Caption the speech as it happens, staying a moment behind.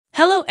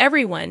Hello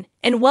everyone,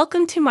 and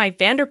welcome to my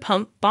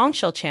Vanderpump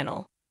Bombshell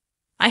channel.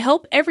 I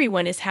hope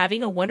everyone is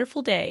having a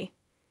wonderful day.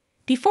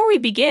 Before we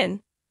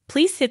begin,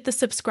 please hit the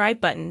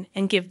subscribe button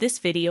and give this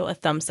video a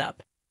thumbs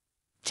up.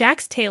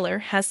 Jax Taylor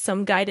has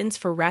some guidance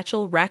for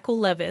Raquel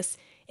Leviss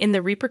in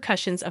the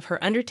repercussions of her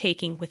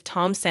undertaking with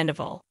Tom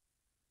Sandoval.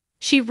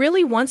 She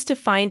really wants to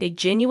find a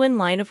genuine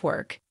line of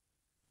work.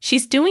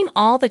 She's doing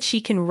all that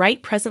she can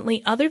right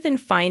presently other than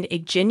find a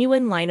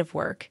genuine line of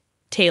work.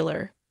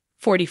 Taylor,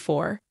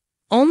 44.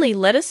 Only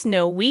let us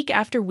know week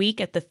after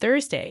week at the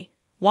Thursday,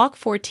 Walk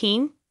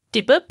 14,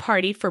 debut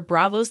party for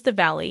Bravo's The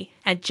Valley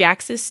at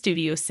Jax's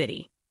Studio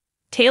City.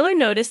 Taylor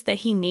noticed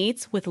that he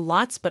needs with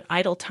lots but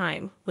idle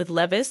time, with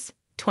Leviss,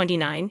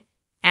 29,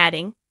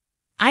 adding,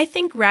 I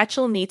think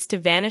Raquel needs to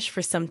vanish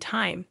for some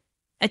time,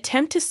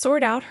 attempt to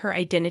sort out her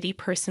identity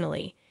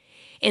personally,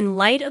 in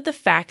light of the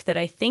fact that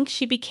I think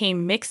she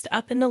became mixed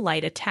up in the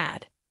light a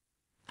tad.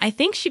 I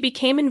think she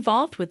became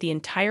involved with the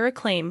entire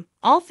acclaim,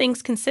 all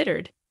things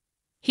considered.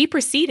 He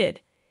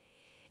proceeded.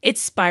 It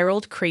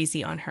spiraled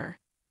crazy on her.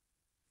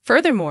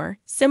 Furthermore,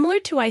 similar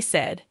to I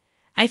said,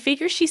 I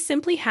figure she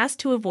simply has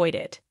to avoid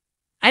it.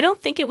 I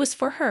don't think it was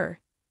for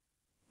her.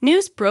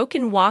 News broke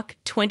in Walk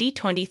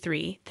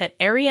 2023 that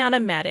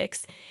Ariana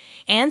Madix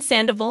and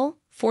Sandoval,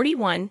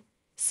 41,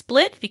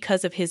 split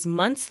because of his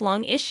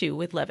months-long issue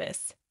with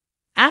Leviss.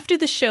 After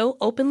the show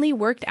openly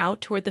worked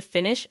out toward the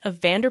finish of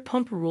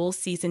Vanderpump Rules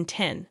Season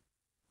 10,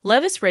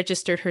 Leviss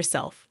registered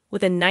herself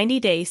with a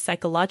 90-day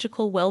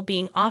psychological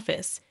well-being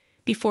office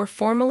before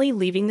formally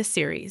leaving the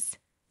series.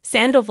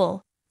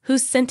 Sandoval,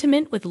 whose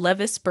sentiment with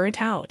Leviss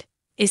burnt out,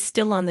 is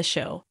still on the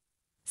show.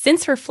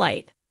 Since her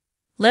flight,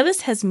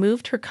 Leviss has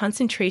moved her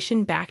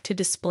concentration back to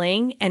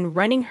displaying and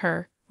running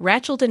her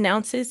Raquel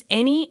Denounces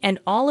Any and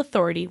All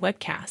Authority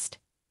webcast.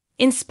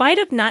 In spite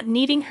of not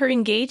needing her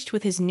engaged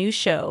with his new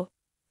show,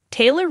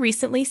 Taylor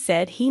recently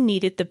said he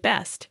needed the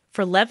best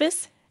for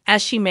Leviss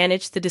as she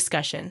managed the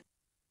discussion.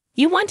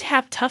 You want to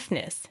have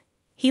toughness.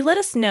 He let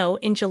us know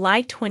in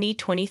July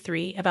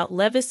 2023 about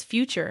Leviss'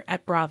 future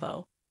at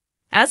Bravo.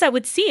 As I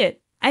would see it,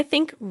 I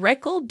think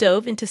Raquel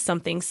dove into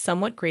something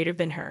somewhat greater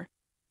than her.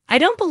 I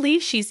don't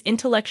believe she's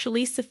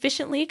intellectually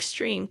sufficiently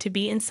extreme to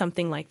be in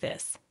something like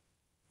this.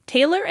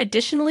 Taylor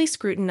additionally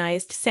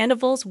scrutinized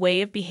Sandoval's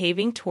way of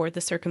behaving toward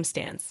the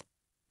circumstance.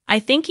 I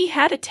think he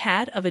had a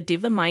tad of a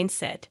diva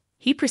mindset.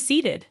 He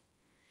proceeded.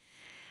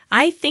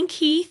 I think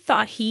he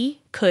thought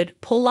he could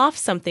pull off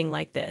something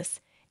like this.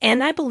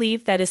 And I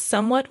believe that is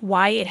somewhat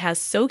why it has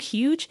so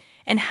huge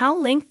and how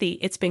lengthy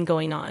it's been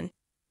going on.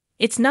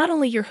 It's not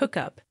only your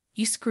hookup,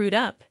 you screwed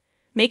up,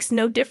 makes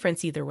no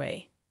difference either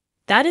way.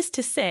 That is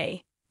to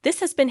say, this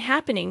has been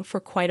happening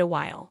for quite a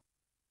while.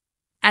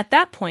 At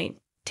that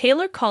point,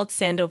 Taylor called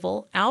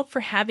Sandoval out for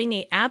having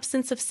an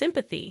absence of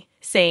sympathy,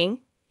 saying,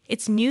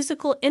 it's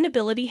musical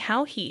inability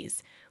how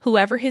he's,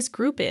 whoever his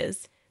group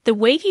is, the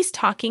way he's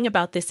talking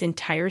about this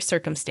entire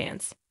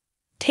circumstance.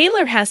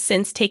 Taylor has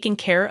since taken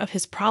care of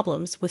his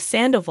problems with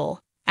Sandoval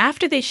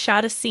after they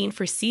shot a scene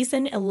for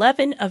Season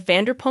 11 of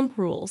Vanderpump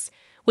Rules,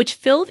 which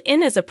filled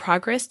in as a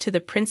progress to the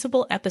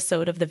principal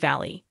episode of The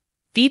Valley.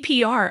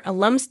 VPR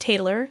alums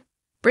Taylor,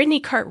 Brittany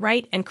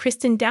Cartwright, and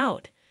Kristen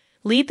Dowd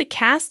lead the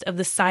cast of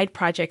the side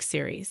project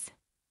series.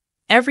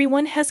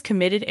 Everyone has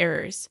committed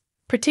errors,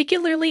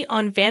 particularly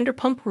on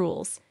Vanderpump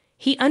Rules.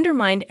 He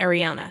undermined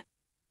Ariana.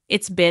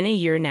 It's been a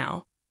year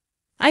now.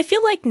 I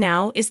feel like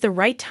now is the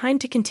right time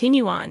to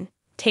continue on.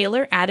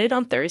 Taylor added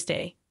on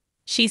Thursday.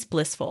 She's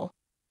blissful.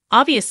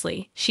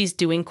 Obviously, she's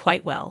doing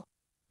quite well.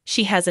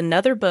 She has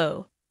another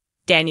beau,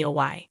 Daniel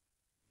Y.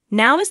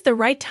 Now is the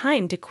right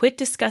time to quit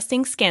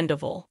discussing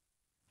Sandoval.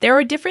 There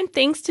are different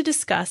things to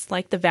discuss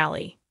like The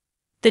Valley.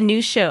 The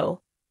new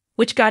show,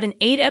 which got an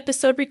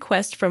 8-episode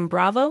request from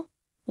Bravo,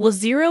 will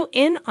zero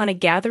in on a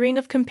gathering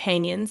of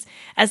companions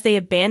as they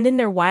abandon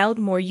their wild,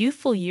 more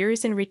youthful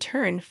years in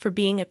return for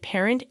being a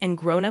parent and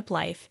grown-up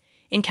life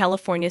in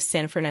California's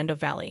San Fernando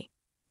Valley.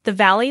 The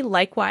Valley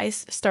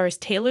likewise stars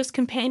Taylor's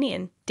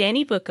companion,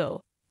 Danny Bucco,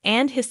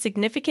 and his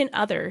significant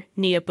other,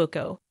 Nia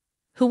Bucco,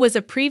 who was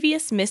a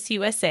previous Miss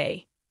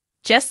USA.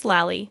 Jess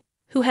Lally,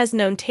 who has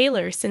known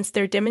Taylor since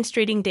their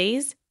demonstrating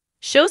days,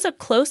 shows up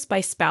close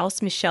by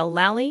spouse Michelle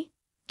Lally,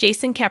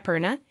 Jason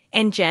Caperna,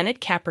 and Janet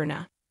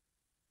Caperna.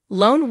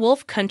 Lone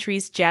Wolf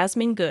Country's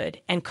Jasmine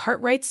Good and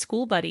Cartwright's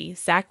school buddy,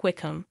 Zach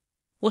Wickham,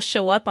 will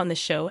show up on the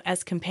show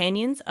as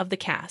companions of the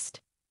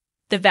cast.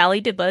 The Valley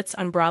debuts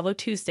on Bravo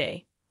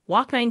Tuesday,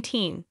 Walk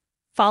 19,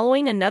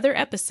 following another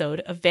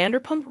episode of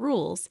Vanderpump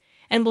Rules,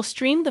 and will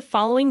stream the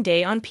following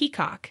day on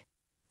Peacock.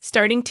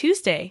 Starting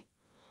Tuesday,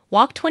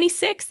 Walk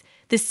 26,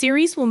 the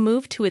series will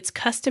move to its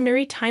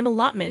customary time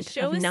allotment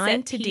of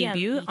 9 to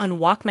debut on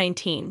Walk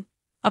 19,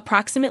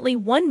 approximately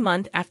 1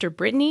 month after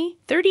Brittany,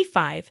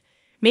 35,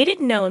 made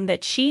it known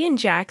that she and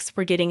Jax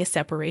were getting a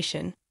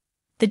separation.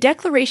 The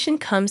declaration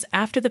comes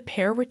after the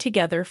pair were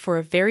together for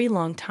a very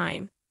long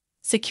time,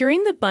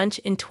 securing the bunch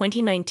in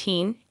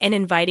 2019 and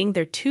inviting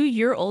their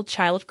 2-year-old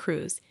child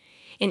cruise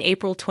in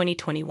April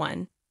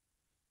 2021.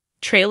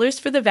 Trailers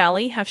for The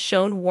Valley have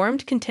shown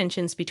warmed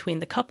contentions between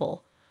the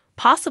couple,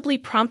 possibly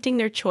prompting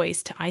their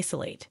choice to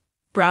isolate.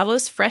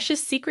 Bravo's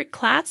freshest secret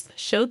clasp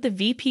showed the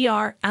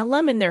VPR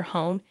alum in their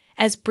home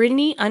as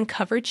Brittany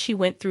uncovered she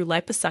went through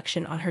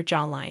liposuction on her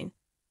jawline.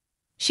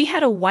 She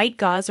had a white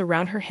gauze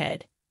around her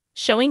head,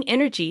 showing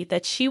energy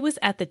that she was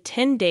at the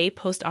 10-day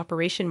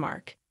post-operation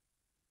mark.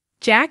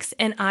 Jax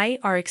and I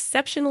are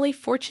exceptionally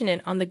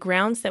fortunate on the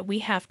grounds that we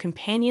have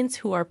companions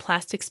who are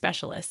plastic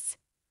specialists,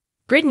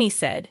 Brittany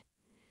said,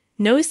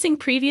 noticing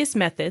previous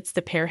methods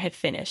the pair had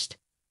finished.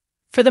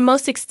 For the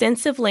most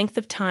extensive length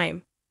of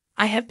time,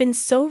 I have been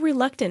so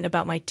reluctant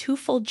about my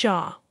twofold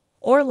jaw,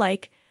 or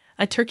like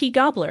a turkey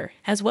gobbler,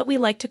 as what we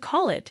like to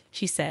call it,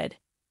 she said.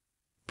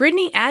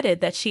 Brittany added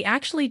that she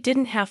actually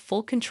didn't have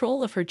full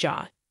control of her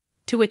jaw,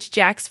 to which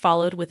Jax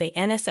followed with a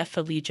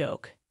NSFW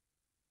joke.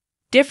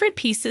 Different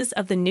pieces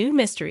of the new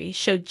mystery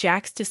showed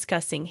Jax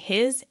discussing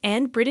his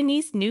and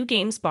Brittany's new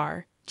games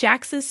bar,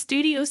 Jax's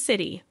Studio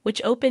City,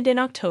 which opened in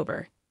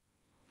October.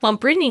 While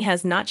Brittany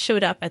has not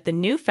showed up at the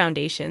new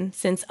foundation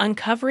since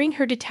uncovering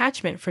her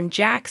detachment from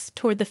Jax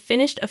toward the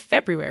finish of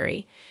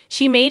February,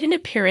 she made an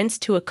appearance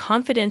to a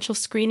confidential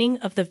screening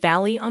of The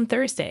Valley on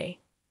Thursday.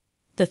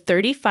 The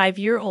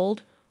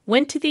 35-year-old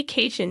went to the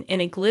occasion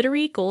in a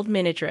glittery gold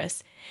mini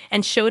dress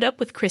and showed up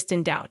with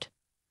Kristen Doubt,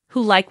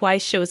 who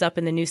likewise shows up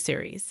in the new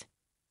series.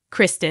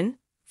 Kristen,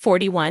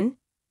 41,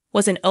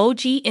 was an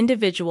OG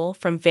individual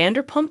from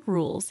Vanderpump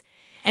Rules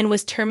and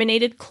was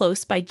terminated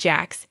close by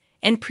Jax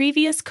and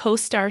previous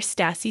co-star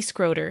Stassi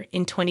Schroeder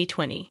in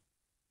 2020.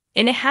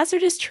 In a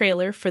hazardous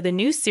trailer for the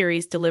new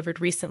series delivered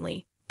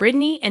recently,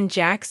 Brittany and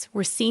Jax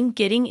were seen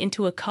getting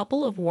into a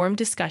couple of warm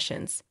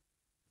discussions.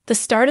 The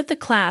start of the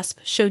clasp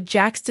showed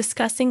Jax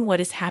discussing what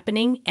is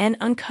happening and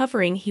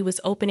uncovering he was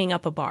opening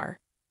up a bar.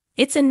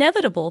 It's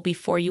inevitable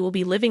before you will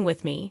be living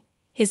with me,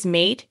 his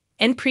mate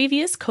and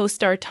previous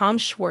co-star Tom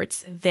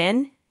Schwartz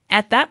then,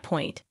 at that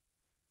point,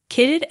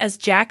 kidded as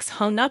Jax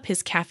hung up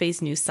his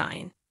cafe's new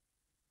sign.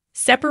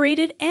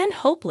 Separated and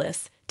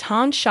hopeless,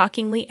 Tom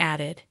shockingly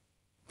added.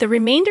 The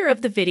remainder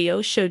of the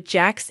video showed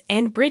Jax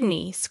and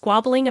Brittany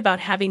squabbling about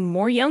having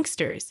more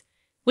youngsters,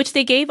 which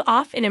they gave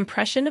off an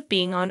impression of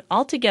being on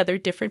altogether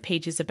different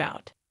pages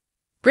about.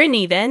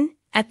 Brittany then,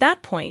 at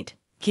that point,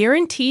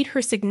 guaranteed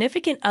her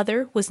significant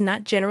other was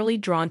not generally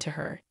drawn to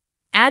her,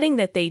 adding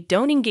that they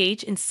don't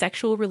engage in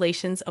sexual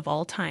relations of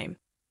all time.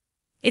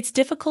 It's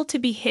difficult to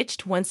be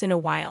hitched once in a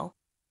while,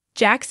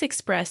 Jax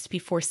expressed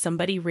before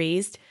somebody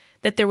raised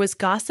that there was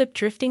gossip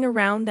drifting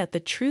around that the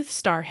Truth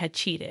Star had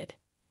cheated.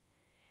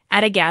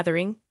 At a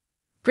gathering,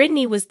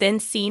 Brittany was then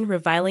seen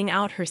reviling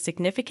out her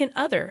significant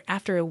other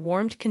after a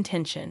warmed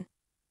contention.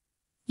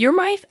 "You're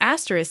my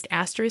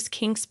 ***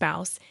 king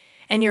spouse,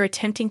 and you're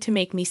attempting to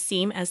make me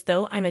seem as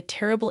though I'm a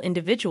terrible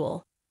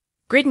individual,"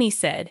 Brittany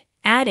said,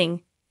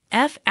 adding,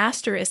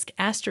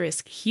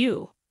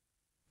 Hugh.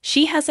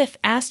 "She has a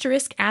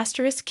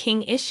 ***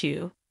 king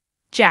issue,"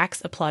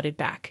 Jax applauded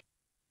back.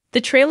 The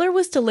trailer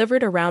was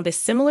delivered around a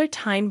similar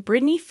time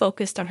Brittany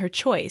focused on her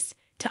choice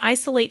to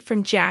isolate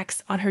from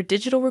Jax on her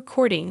digital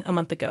recording a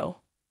month ago.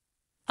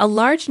 A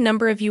large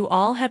number of you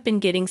all have been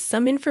getting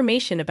some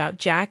information about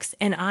Jax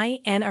and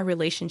I and our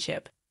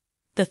relationship,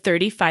 the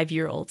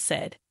 35-year-old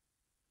said.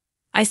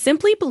 "I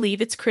simply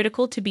believe it's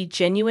critical to be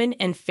genuine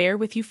and fair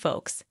with you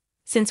folks,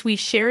 since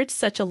we've shared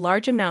such a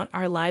large amount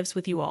our lives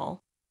with you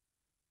all."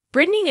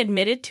 Brittany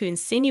admitted to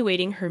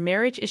insinuating her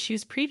marriage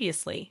issues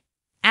previously,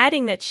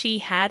 adding that she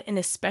had an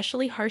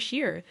especially harsh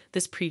year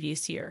this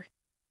previous year.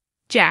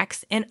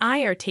 "Jax and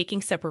I are taking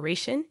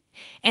separation,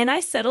 and I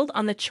settled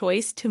on the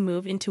choice to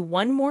move into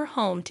one more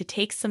home to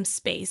take some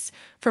space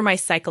for my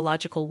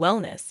psychological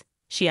wellness,"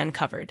 she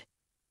uncovered.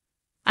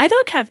 "I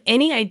don't have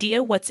any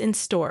idea what's in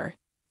store.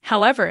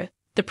 However,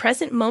 the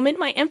present moment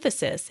my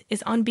emphasis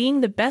is on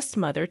being the best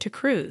mother to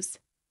Cruz."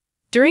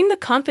 During the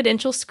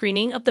confidential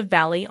screening of The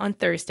Valley on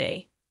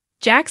Thursday,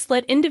 Jax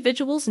let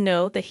individuals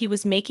know that he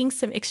was making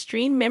some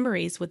extreme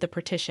memories with the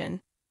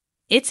partition.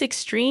 "It's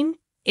extreme,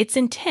 it's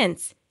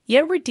intense,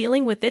 yet we're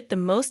dealing with it the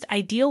most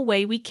ideal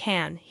way we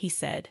can," he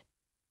said.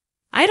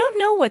 "I don't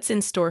know what's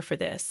in store for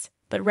this,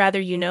 but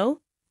rather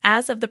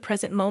as of the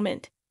present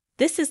moment,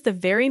 this is the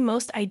very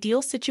most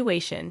ideal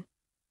situation,"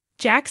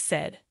 Jax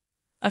said,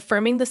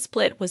 affirming the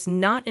split was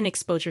not an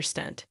exposure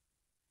stunt.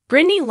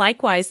 Brittany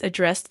likewise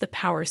addressed the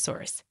power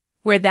source,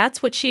 where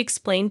that's what she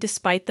explained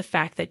despite the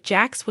fact that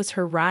Jax was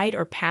her ride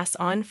or pass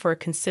on for a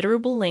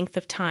considerable length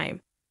of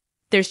time.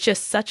 "There's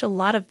just such a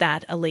lot of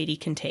that a lady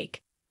can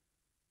take.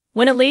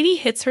 When a lady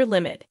hits her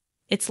limit,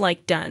 it's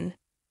like done.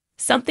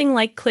 Something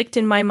like clicked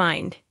in my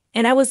mind,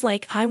 and I was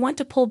like, I want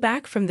to pull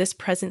back from this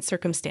present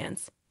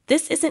circumstance.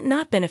 This isn't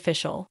not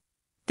beneficial.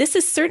 This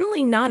is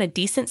certainly not a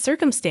decent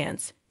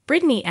circumstance,"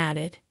 Brittany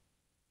added.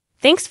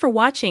 Thanks for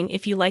watching.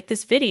 If you like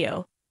this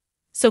video,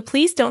 so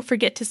please don't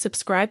forget to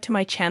subscribe to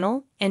my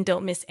channel and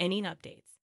don't miss any updates.